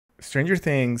Stranger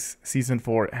Things season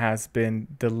 4 has been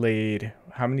delayed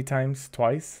how many times?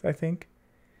 Twice, I think.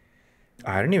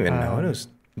 I didn't even know it Um, was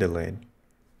delayed.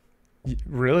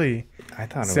 really? I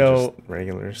thought it was just So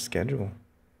regular schedule.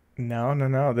 no, no,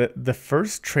 no. The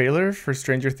first trailer for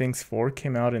Stranger Things 4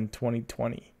 came out in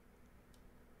 2020.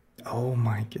 Oh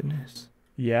my goodness.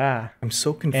 Yeah. I'm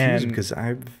so confused And because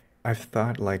I've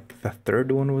thought like the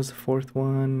third one was the fourth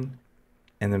one,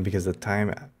 and then because of the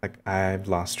time, like I've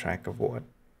lost track of what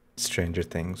Stranger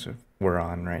Things we're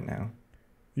on right now.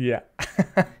 yeah.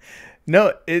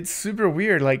 No, it's super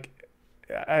weird. Like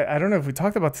I don't know if we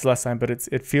talked about this last time, but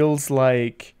it feels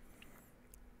like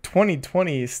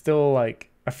 2020 is still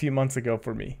like a few months ago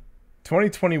for me.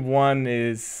 2021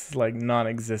 is like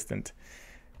non-existent.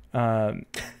 Um,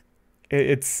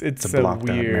 It's a it's a blocked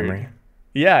out memory. weird,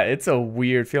 yeah, it's a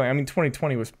weird feeling. I mean,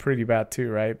 2020 was pretty bad too,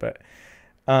 right? But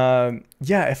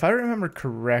yeah, if I remember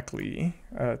correctly,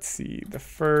 let's see, the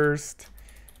first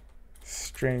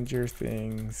Stranger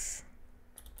Things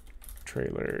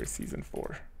trailer, season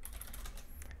 4.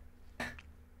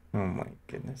 Oh my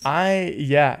goodness.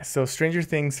 Yeah, so Stranger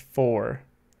Things 4.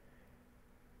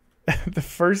 The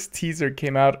first teaser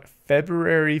came out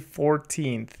February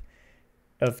 14th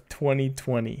of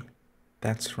 2020.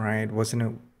 That's right. Wasn't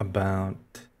it about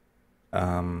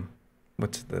um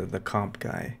what's the comp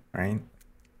guy, right?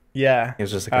 Yeah. It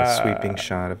was just like a sweeping Uh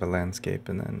shot of a landscape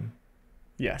and then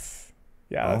yes.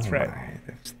 Yeah, oh that's right. my,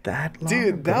 that's that long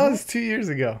Dude, that ago? was 2 years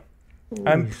ago.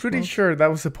 I'm Holy pretty smokes. sure that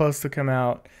was supposed to come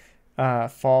out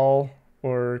fall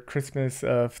or Christmas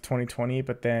of 2020,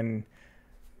 but then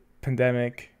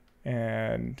pandemic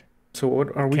and So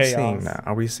what are we seeing chaos. now?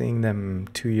 Are we seeing them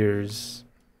 2 years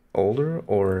older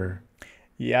or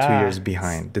 2 years Yeah.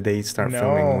 behind? Did they start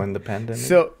filming No. when the pandemic?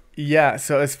 So, yeah,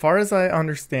 so as far as I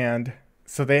understand,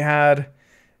 so they had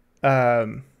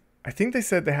I think they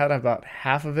said they had about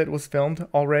half of it was filmed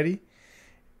already,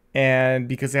 and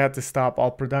because they had to stop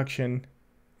all production,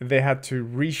 they had to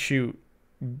reshoot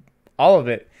all of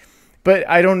it. But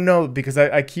I don't know because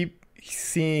I keep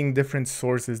seeing different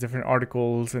sources, different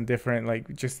articles, and different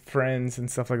like just friends and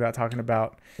stuff like that talking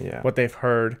about Yeah. what they've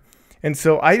heard. And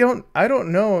so I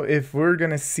don't know if we're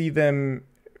gonna see them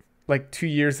like 2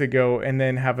 years ago and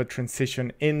then have a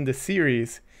transition in the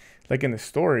series, like in the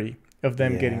story of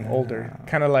them getting older, Yeah.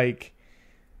 kind of like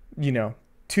you know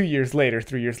 2 years later,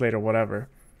 3 years later, whatever.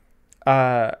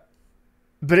 Uh,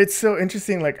 but it's so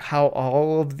interesting, like how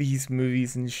all of these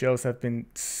movies and shows have been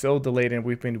so delayed, and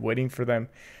we've been waiting for them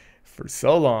for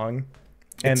so long,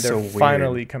 It's and they're so weird,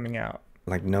 finally coming out.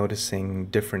 like noticing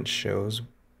different shows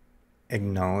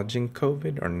acknowledging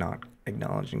COVID or not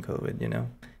acknowledging COVID,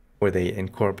 where they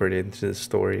incorporate it into the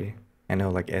story. I know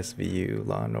like SVU,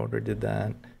 Law and Order did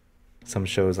that. Some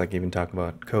shows like even talk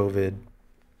about COVID,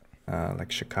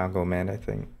 like Chicago Man, I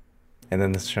think. And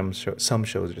then some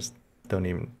shows just don't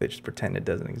even, they just pretend it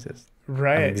doesn't exist. I'm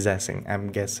Right. guessing.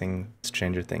 I'm guessing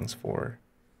Stranger Things 4,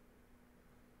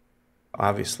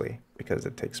 obviously, because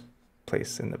it takes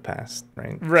place in the past,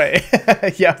 right? Right.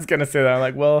 Yeah, I was gonna say that. I'm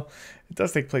like, well, it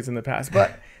does take place in the past,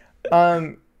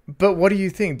 um, but what do you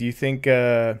think? Do you think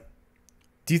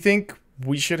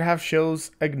we should have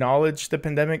shows acknowledge the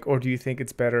pandemic, or do you think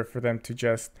it's better for them to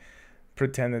just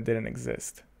pretend it didn't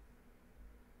exist?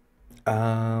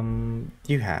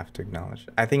 You have to acknowledge.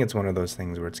 I think it's one of those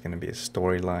things where it's going to be a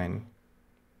storyline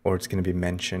or it's going to be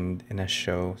mentioned in a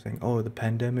show saying, "Oh, the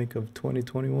pandemic of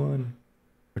 2021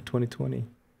 or 2020."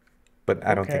 But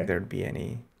I don't think Okay. there'd be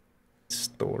any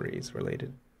stories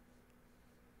related.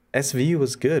 SVU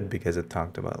was good because it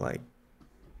talked about like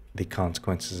the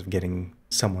consequences of getting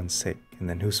someone sick and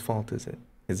then whose fault is it?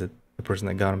 Is it the person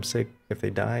that got them sick if they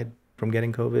died from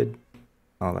getting COVID?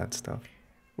 All that stuff.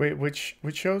 Wait, which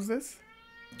show is this?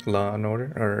 Law and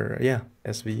Order or yeah,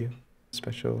 SVU.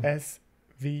 Special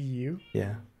SVU.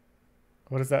 yeah.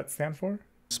 What does that stand for?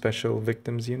 Special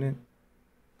Victims Unit.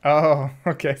 Oh,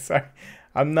 okay. Sorry,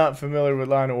 I'm not familiar with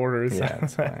Law and Order. Yeah,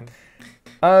 it's fine.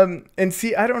 And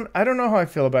see, I don't know how I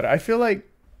feel about it. I feel like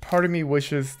part of me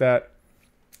wishes that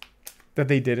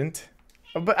they didn't,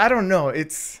 but I don't know.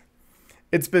 It's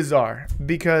bizarre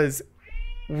because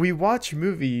we watch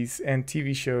movies and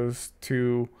TV shows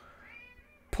to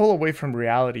pull away from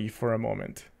reality for a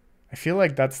moment. I feel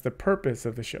like that's the purpose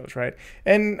of the shows, right?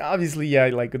 And obviously, yeah,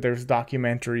 like there's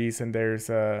documentaries and there's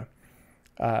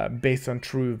based on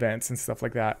true events and stuff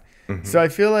like that. Hmm. So I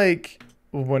feel like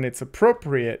when it's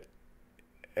appropriate,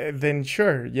 then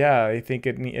sure, yeah, I think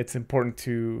it's important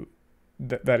to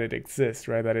that it exists,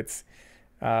 right? That it's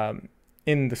um,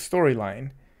 in the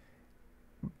storyline.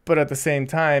 But at the same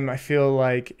time, I feel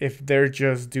like if they're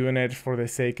just doing it for the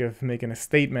sake of making a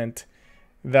statement,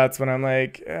 that's when I'm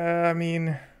like, I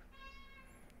mean,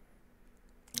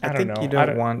 I I don't think you know. I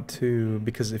don't don't. want to,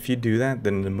 because if you do that,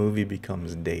 then the movie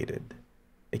becomes dated.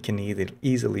 It can either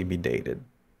easily be dated.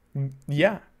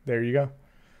 Yeah, there you go.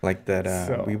 Like that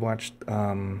we So, watched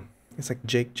it's like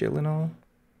Jake Gyllenhaal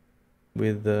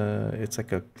with it's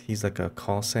like a he's like a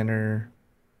call center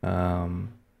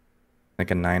um like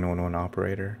a 911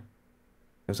 operator.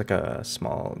 It was like a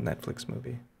small Netflix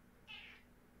movie.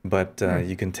 But hmm.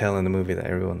 you can tell in the movie that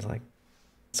everyone's like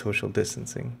social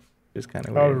distancing, which is kind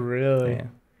of Oh, weird. really? Yeah,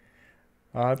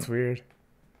 Oh, that's weird.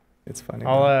 it's funny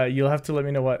I'll though. you'll have to let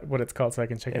me know what it's called so I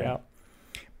can check it Yeah. out.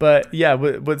 But yeah,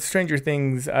 with Stranger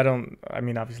Things, I don't. I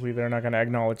mean, obviously they're not going to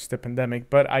acknowledge the pandemic,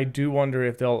 but I do wonder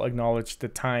if they'll acknowledge the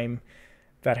time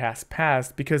that has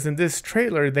passed because in this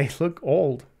trailer they look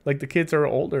old, like the kids are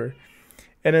older,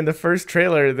 and in the first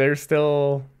trailer they're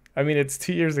still. I mean, it's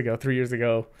 2 years ago, 3 years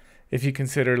ago, if you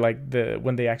consider like the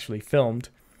when they actually filmed.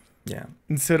 Yeah.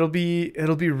 And so it'll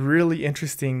be really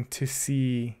interesting to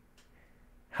see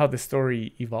how the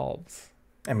story evolves.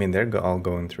 I mean, they're all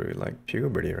going through like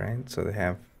puberty, right? So they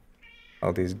have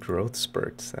all these growth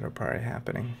spurts that are probably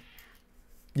happening.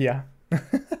 Yeah.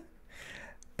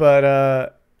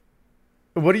 But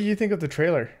what do you think of the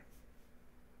trailer?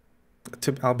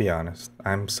 I'll be honest,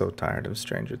 I'm so tired of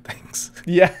Stranger Things.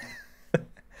 Yeah,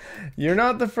 you're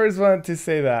not the first one to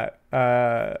say that.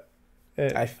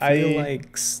 I feel I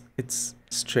like it's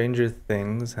Stranger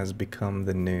Things has become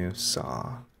the new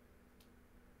Saw.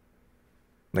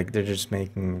 Like they're just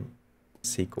making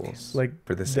sequels like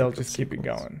for the they'll sake of just keep it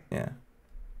sequels. going Yeah.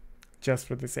 just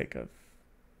for the sake of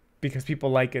because people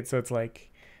like it, so it's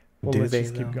like, well, Do let's they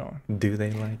just keep though? going. Do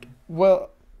they like it? Well,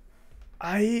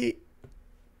 I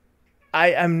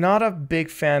I am not a big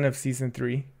fan of season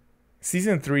 3.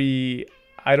 Season 3,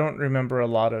 I don't remember a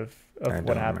lot I of what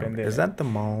don't happened remember. in Is it. that the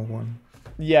mall one?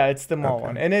 Yeah, it's the mall Okay.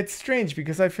 one. And it's strange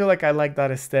because I feel like I like that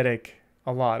aesthetic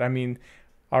a lot. I mean,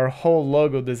 our whole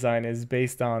logo design is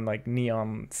based on like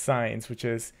neon signs, which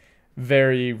is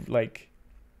very like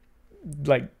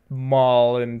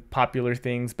mall and popular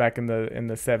things back in the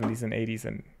 70s and 80s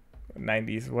and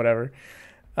 90s, whatever.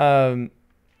 Um,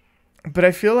 but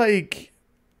I feel like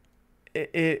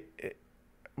it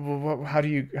how do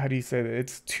you say that?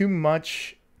 It's too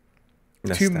much of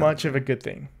Nostalgia. a good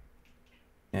thing.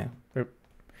 Yeah.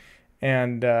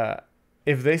 And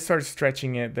if they start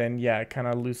stretching it, then yeah, it kind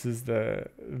of loses the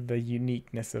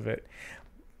uniqueness of it.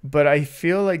 But I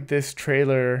feel like this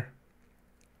trailer,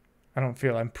 I don't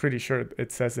feel, I'm pretty sure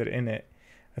it says it in it.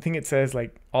 I think it says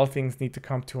like all things need to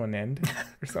come to an end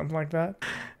or something like that.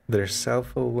 They're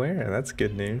self-aware. That's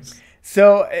good news.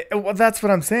 So well, that's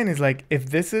what I'm saying is like if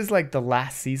this is like the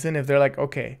last season, if they're like,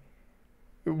 okay,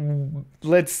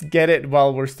 let's get it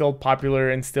while we're still popular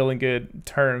and still in good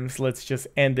terms, let's just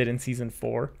end it in season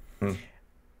 4. Hmm.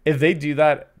 If they do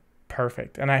that,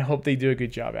 perfect. And I hope they do a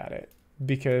good job at it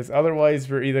because otherwise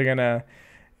we're either going to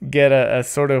get a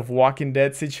sort of Walking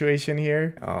Dead situation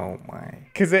here Oh my.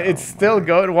 because it's Oh still my.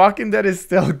 going. Walking Dead is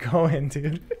still going,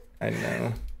 dude. I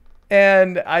know.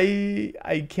 And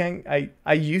I can't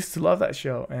I used to love that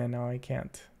show and now I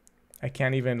can't. I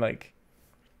can't even like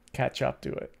catch up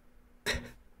to it.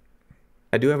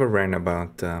 I do have a rant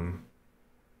about the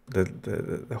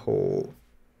whole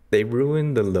they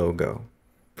ruined the logo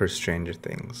for Stranger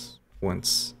Things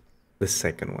once the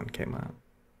second one came out.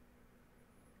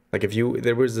 Like if you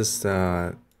there was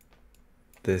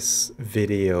this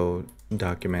video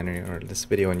documentary or this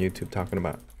video on YouTube talking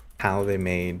about how they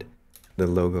made the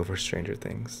logo for Stranger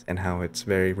Things and how it's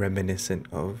very reminiscent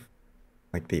of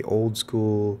like the old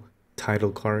school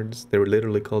title cards. They were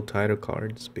literally called title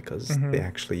cards because they Mhm.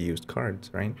 actually used cards,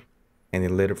 right? And they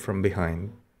lit it from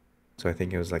behind. So I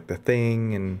think it was like The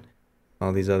Thing and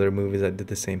all these other movies that did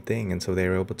the same thing. And so they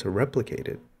were able to replicate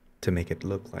it to make it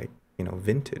look like,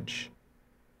 vintage.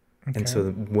 And Okay.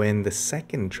 so when the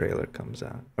second trailer comes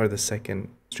out, or the second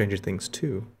Stranger Things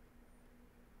 2,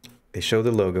 they show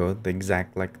the logo, the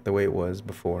exact like the way it was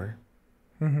before.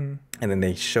 Mhm. And then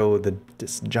they show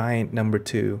this giant number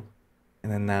 2,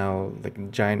 and then now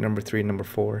like giant number 3, number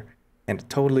 4, and it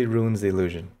totally ruins the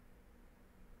illusion.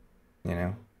 You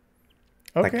know?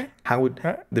 Like Okay. how would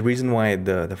Uh, the reason why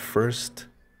the first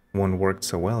one worked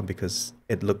so well because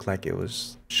it looked like it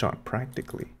was shot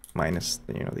practically, minus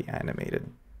the animated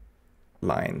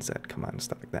lines that come out and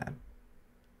stuff like that.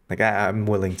 Like I'm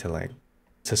willing to like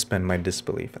suspend my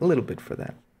disbelief a little bit for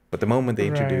that. But the moment they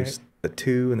right. introduced the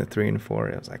 2 and the 3 and 4,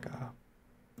 it was like, oh,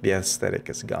 the aesthetic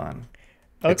is gone.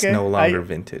 It's Okay. no longer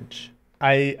vintage.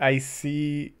 I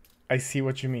see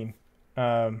what you mean.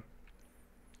 Um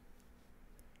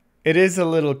it is a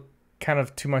little kind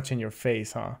of too much in your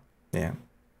face, huh? Yeah.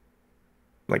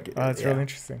 Like, Oh, that's really yeah,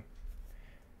 interesting.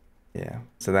 yeah.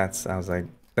 So I was like,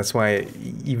 that's why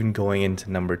even going into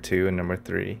number two and number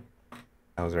three,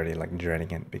 I was already like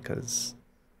dreading it because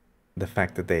the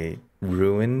fact that they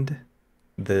ruined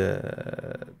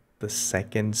the the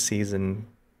second season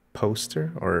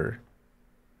poster or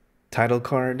title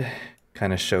card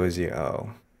kind of shows you, oh,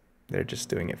 they're just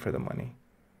doing it for the money.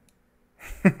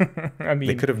 I They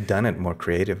mean, could have done it more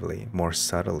creatively, more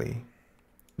subtly,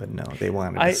 but no, they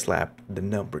wanted to I slap the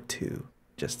number two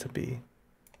just to be,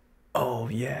 oh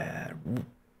yeah,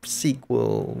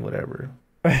 sequel, whatever.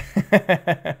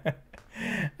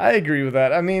 I agree with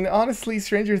that. I mean, honestly,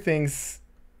 Stranger Things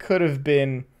could have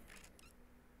been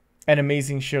an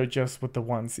amazing show just with the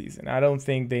one season. I don't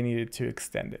think they needed to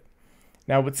extend it.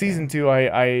 Now with Yeah. season two,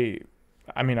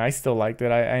 I mean, I still liked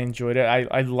it. I enjoyed it.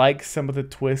 I like some of the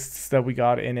twists that we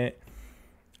got in it.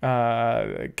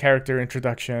 Character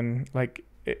introduction, like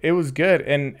it was good.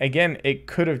 And again, it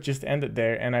could have just ended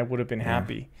there, and I would have been Yeah.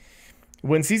 happy.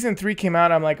 When season three came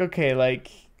out, I'm like, okay, like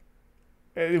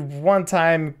one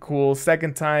time, cool.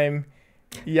 Second time,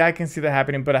 yeah, I can see that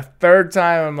happening. But a third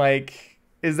time, I'm like,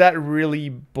 is that really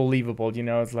believable? You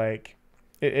know, it's like,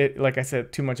 like I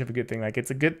said, too much of a good thing. Like it's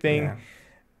a good thing, Yeah.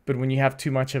 but when you have too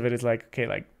much of it, it's like, okay,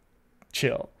 like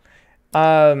chill.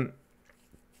 Um,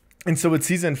 and so with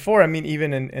season four, I mean,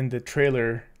 even in the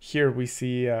trailer here, we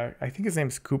see, I think his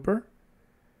name's Cooper,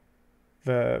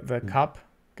 the cop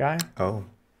guy. Oh,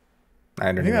 I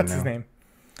I don't think even that's his know. name.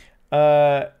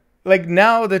 Uh, like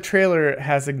now the trailer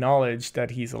has acknowledged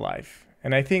that he's alive,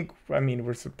 and I think, I mean,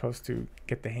 we're supposed to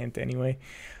get the hint anyway.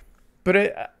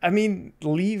 But I mean,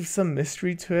 leave some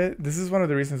mystery to it. This is one of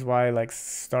the reasons why I like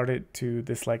started to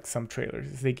dislike some trailers.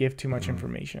 Is they give too much Mhm.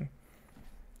 information.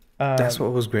 That's Um,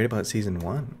 what was great about season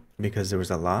one because there was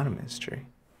a lot of mystery.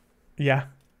 yeah,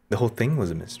 The whole thing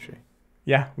was a mystery.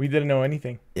 yeah, we didn't know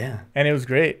anything, Yeah. and it was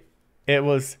great. It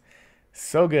was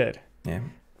so good. Yeah.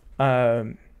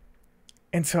 Um,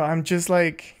 and so I'm just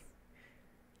like,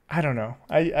 I don't know.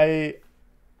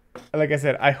 Like I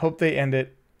said, I hope they end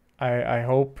it. I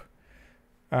hope,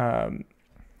 um,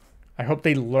 I hope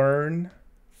they learn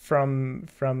from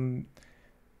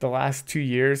the last 2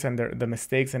 years and the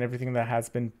mistakes and everything that has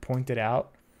been pointed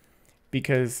out,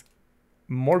 because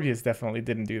Morbius definitely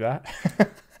didn't do that.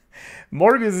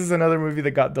 Morbius is another movie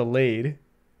that got delayed,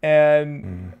 and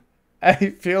Mm. I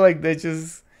feel like they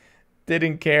just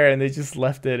didn't care and they just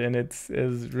left it, and it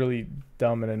was really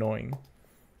dumb and annoying.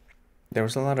 There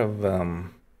was a lot of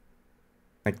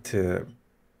like to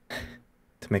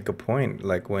make a point,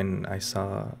 like when I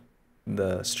saw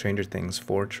the Stranger Things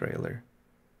 4 trailer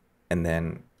and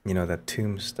then, you know, that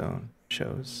tombstone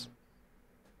shows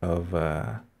of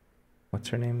what's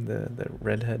her name? The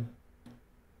redhead.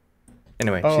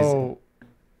 Anyway, Oh,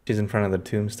 she's in front of the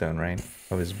tombstone, right?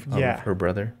 Of yeah, her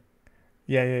brother.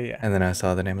 yeah. And then I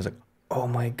saw the name, I was like, "Oh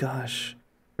my gosh,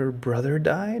 her brother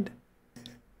died?"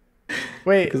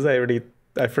 Wait. Because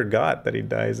I forgot that he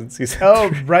dies in season Oh,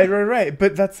 3. right.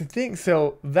 But that's the thing.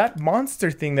 So that monster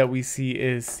thing that we see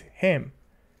is him,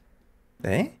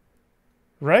 Eh?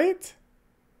 right?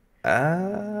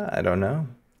 I don't know.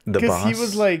 The Because he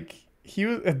was boss. like, he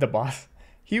was the boss.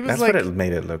 He was That's what it like,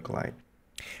 made it look like.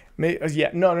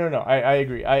 yeah, no. I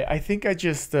agree. I think I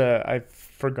just I've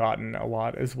forgotten a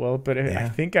lot as well. But I Yeah.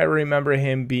 think I remember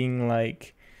him being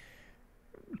like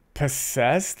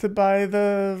possessed by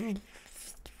the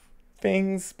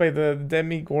things, by the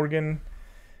Demigorgon.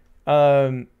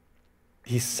 Um,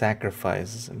 He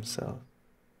sacrifices himself.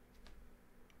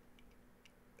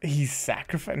 he's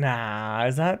sacrificed. Nah,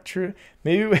 is that true?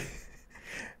 Maybe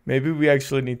maybe we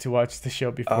actually need to watch the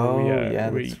show before Oh, yeah,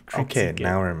 we that's okay. critique it.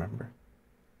 Now I remember.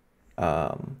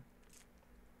 Um,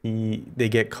 they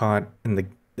get caught in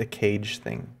the cage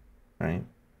thing, right?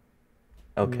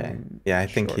 Okay. Yeah, I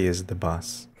think Sure. he is the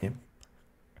boss. Yep.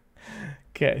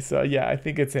 Okay, so yeah, I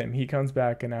think it's him. He comes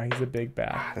back and now he's a big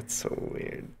bad. Ah, that's so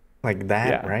weird. Like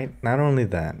that, Yeah. right? Not only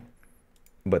that,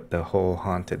 but the whole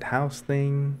haunted house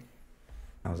thing.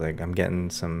 I was like, I'm getting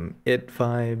some It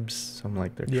vibes. So I'm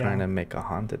like, they're trying Yeah. to make a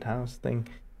haunted house thing.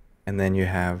 And then you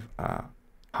have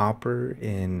Hopper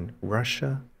in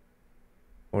Russia,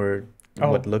 or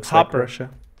what Oh, looks like Hopper. Russia.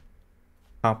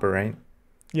 Hopper, right?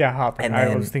 Yeah, Hopper. And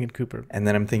I was then thinking Cooper. and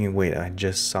then I'm thinking, wait, I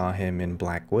just saw him in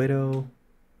Black Widow.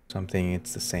 So I'm thinking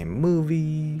it's the same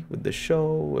movie with the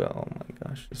show. Oh my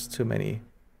gosh, there's too many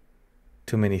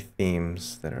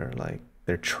themes that are like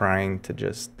they're trying to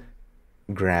just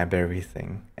grab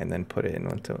everything and then put it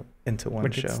into one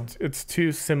Like show. it's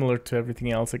too similar to everything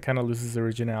else. It kind of loses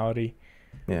originality.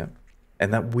 Yeah.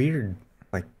 And that weird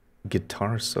like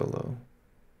guitar solo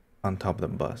on top of the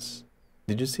bus.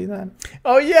 Did you see that?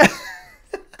 Oh yeah.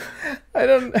 I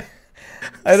don't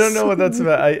I don't know what that's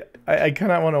about. I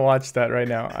kind of want to watch that right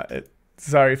now.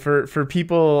 Sorry for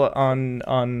people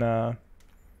on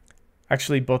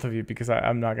actually both of you, because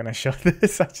I'm not gonna show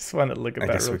this. I just want to look at I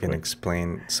that guess real we can quick.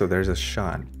 explain. So there's a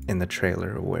shot in the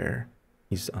trailer where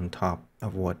he's on top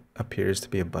of what appears to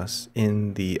be a bus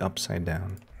in the upside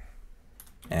down.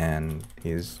 And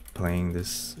he's playing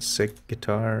this sick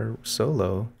guitar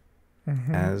solo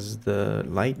Mhm. as the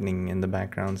lightning in the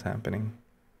background's happening.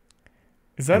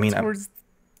 Is I that mean, towards?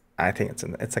 I think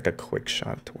it's like a quick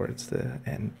shot towards the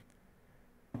end.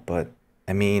 But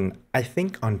I mean, I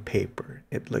think on paper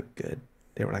it looked good.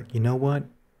 They were like, you know what?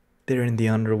 They're in the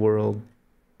underworld.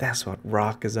 That's what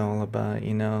rock is all about,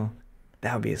 you know?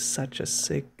 That would be such a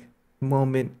sick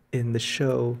moment in the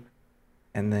show.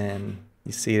 And then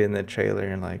you see it in the trailer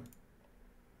and like,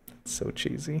 it's so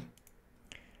cheesy.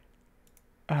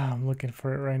 Oh, I'm looking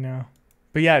for it right now.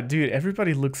 But yeah, dude,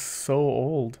 everybody looks so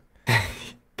old.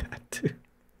 That too.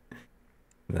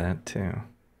 That too.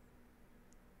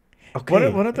 Okay.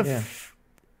 One of the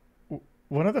yeah.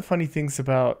 one of the funny things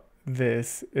about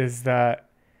this is that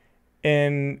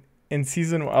in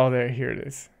season, oh, there, here it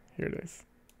is. Here it is.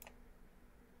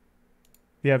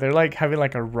 Yeah, they're like having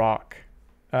like a rock.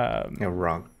 A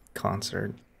rock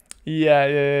concert.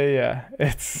 Yeah.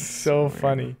 It's so weird.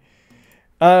 funny.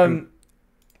 Um,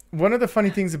 One of the funny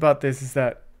things about this is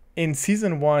that in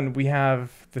season 1 we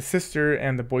have the sister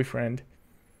and the boyfriend,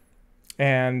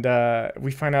 and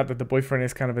we find out that the boyfriend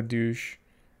is kind of a douche,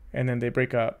 and then they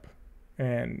break up,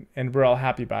 and we're all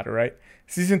happy about it, right?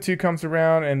 Season 2 comes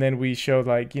around, and then we show,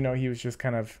 like, you know, he was just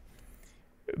kind of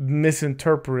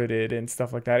misinterpreted and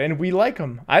stuff like that, and we like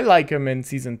him. I like him in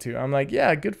season 2. I'm like,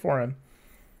 yeah, good for him.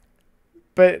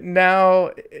 But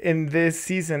now in this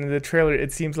season, in the trailer,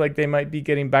 it seems like they might be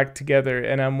getting back together,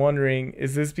 and I'm wondering,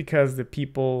 is this because the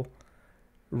people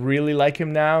really like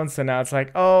him now, and so now it's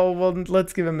like, oh well,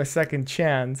 let's give him a second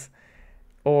chance,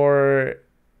 or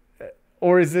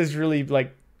is this really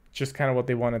like just kind of what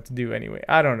they wanted to do anyway?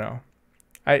 I don't know.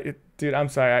 Dude, I'm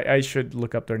sorry, I should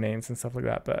look up their names and stuff like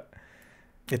that, but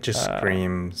it just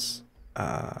screams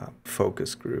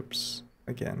focus groups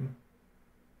again.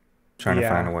 Trying to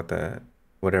find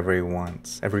whatever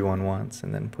everyone wants,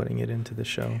 and then putting it into the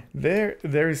show.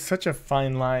 There is such a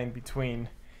fine line between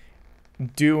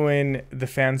doing the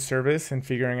fan service and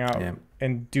figuring out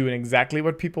and doing exactly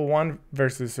what people want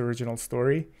versus original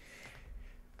story.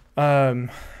 I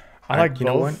like both.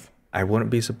 Know what? I wouldn't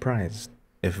be surprised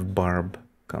if Barb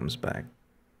comes back.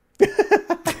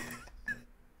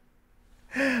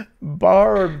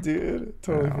 Barb, dude.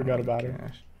 Totally forgot about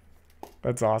her.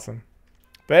 That's awesome.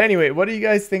 But anyway, what do you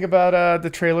guys think about the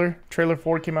trailer? Trailer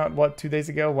 4 came out, what, 2 days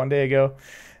ago? 1 day ago?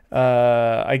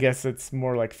 I guess it's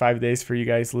more like 5 days for you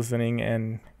guys listening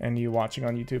and you watching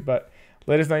on YouTube. But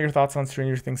let us know your thoughts on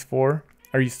Stranger Things 4.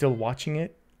 Are you still watching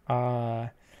it?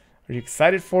 Are you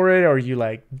excited for it? Or are you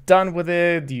like done with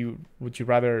it? Would you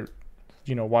rather,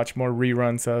 you know, watch more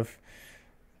reruns of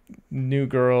New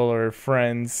Girl or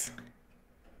Friends?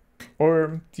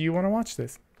 Or do you want to watch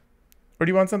this? Or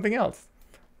do you want something else?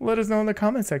 Let us know in the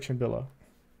comment section below.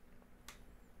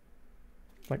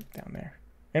 Like down there.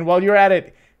 And while you're at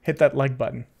it, hit that like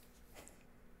button.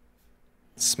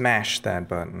 Smash that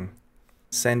button.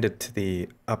 Send it to the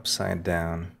upside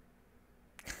down.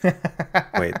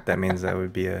 Wait, that means that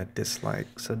would be a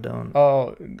dislike, so don't.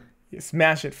 Oh,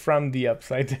 smash it from the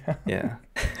upside down. Yeah.